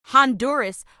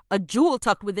Honduras, a jewel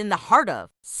tucked within the heart of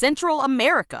Central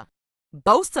America,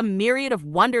 boasts a myriad of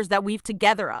wonders that weave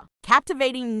together a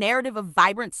captivating narrative of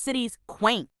vibrant cities,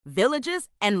 quaint villages,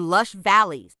 and lush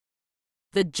valleys.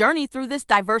 The journey through this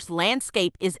diverse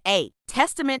landscape is a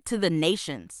testament to the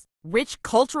nation's rich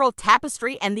cultural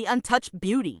tapestry and the untouched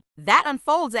beauty that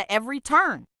unfolds at every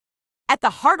turn. At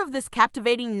the heart of this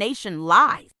captivating nation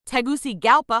lies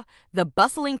Tegucigalpa, the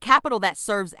bustling capital that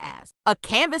serves as a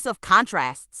canvas of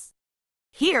contrasts.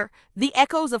 Here, the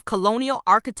echoes of colonial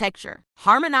architecture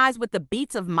harmonize with the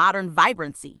beats of modern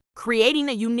vibrancy, creating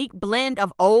a unique blend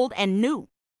of old and new.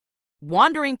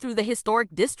 Wandering through the historic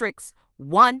districts,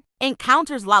 one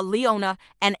encounters La Leona,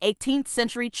 an 18th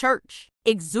century church,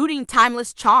 exuding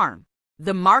timeless charm.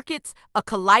 The markets, a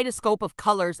kaleidoscope of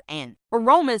colors and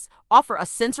aromas, offer a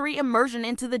sensory immersion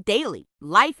into the daily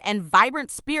life and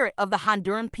vibrant spirit of the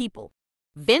Honduran people.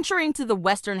 Venturing to the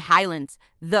Western Highlands,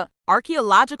 the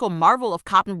archaeological marvel of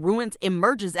Copton ruins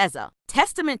emerges as a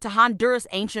testament to Honduras'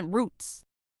 ancient roots.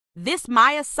 This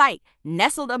Maya site,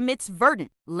 nestled amidst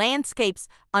verdant landscapes,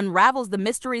 unravels the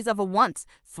mysteries of a once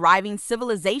thriving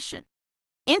civilization.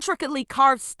 Intricately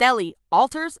carved stelae,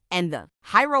 altars, and the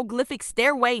hieroglyphic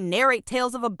stairway narrate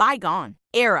tales of a bygone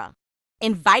era,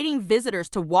 inviting visitors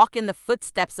to walk in the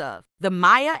footsteps of the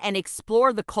Maya and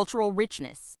explore the cultural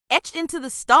richness etched into the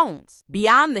stones.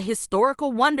 Beyond the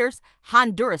historical wonders,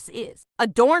 Honduras is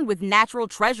adorned with natural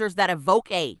treasures that evoke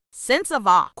a sense of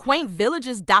awe. Quaint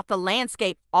villages dot the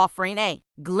landscape, offering a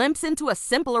glimpse into a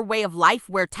simpler way of life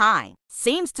where time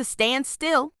seems to stand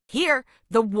still. Here,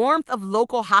 the warmth of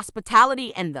local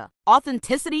hospitality and the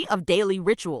authenticity of daily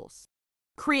rituals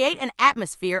create an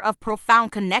atmosphere of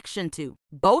profound connection to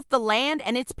both the land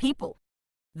and its people.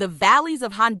 The valleys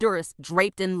of Honduras,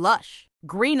 draped in lush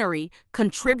greenery,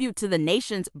 contribute to the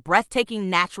nation's breathtaking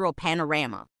natural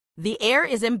panorama. The air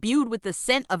is imbued with the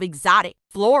scent of exotic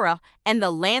flora, and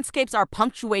the landscapes are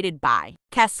punctuated by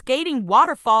cascading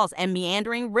waterfalls and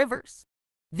meandering rivers.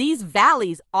 These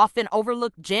valleys, often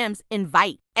overlooked gems,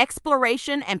 invite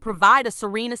exploration and provide a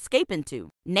serene escape into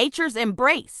nature's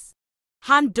embrace.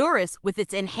 Honduras, with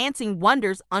its enhancing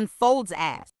wonders, unfolds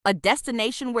as a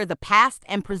destination where the past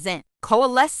and present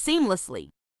coalesce seamlessly.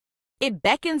 It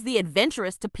beckons the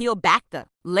adventurous to peel back the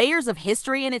layers of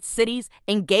history in its cities,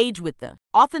 engage with the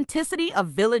authenticity of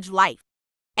village life,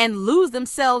 and lose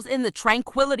themselves in the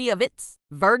tranquility of its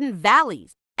verdant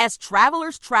valleys. As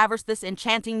travelers traverse this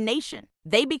enchanting nation,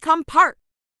 they become part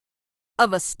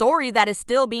of a story that is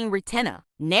still being written, a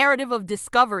narrative of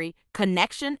discovery,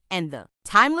 connection, and the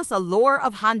timeless allure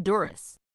of Honduras.